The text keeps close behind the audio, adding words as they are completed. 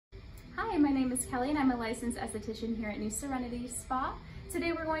Hi, my name is Kelly and I'm a licensed esthetician here at New Serenity Spa.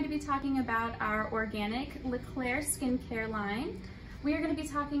 Today we're going to be talking about our organic LeClair skincare line. We are going to be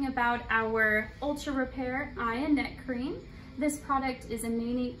talking about our Ultra Repair Eye and Neck Cream. This product is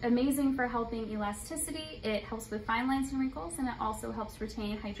amazing for helping elasticity. It helps with fine lines and wrinkles, and it also helps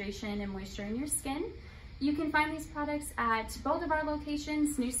retain hydration and moisture in your skin. You can find these products at both of our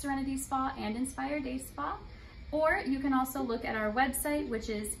locations, New Serenity Spa and Inspire Day Spa, or you can also look at our website, which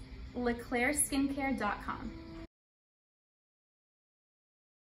is LeClairskincare.com.